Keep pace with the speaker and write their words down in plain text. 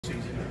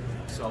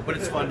So, but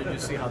it's fun to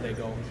just see how they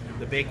go.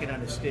 The bacon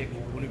on the stick,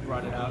 when we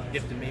brought it out,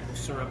 dipped in maple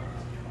syrup.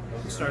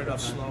 We started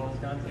off slow,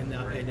 and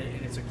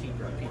it's a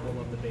keeper. People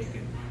love the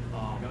bacon.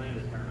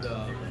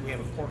 We have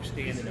a pork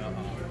stand and a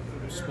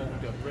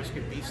smoked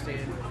brisket beef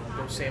stand.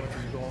 Those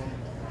sandwiches going.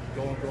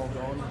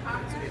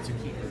 It's a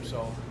keeper.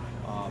 So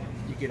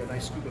you get a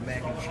nice scoop of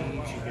mac and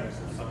cheese. You get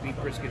a beef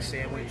brisket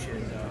sandwich,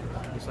 and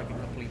it's like a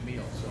complete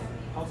meal. So.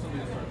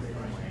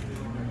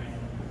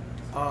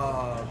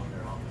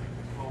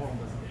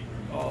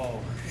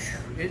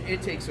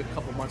 It takes a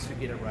couple months to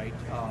get it right,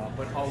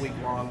 but all week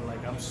long,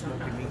 like I'm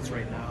smoking meats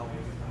right now.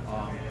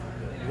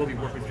 We'll be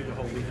working through the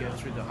whole weekend,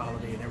 through the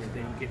holiday and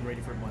everything, getting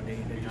ready for Monday,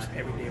 and then just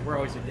every day. We're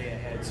always a day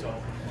ahead, so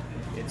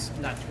it's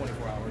not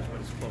 24 hours, but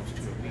it's close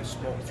to it. We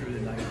smoke through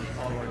the night.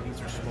 All of our meats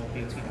are smoked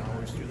 18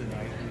 hours through the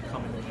night. We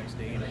come in the next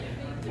day and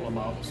pull them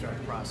out and start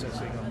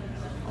processing them.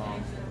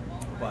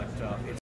 But it's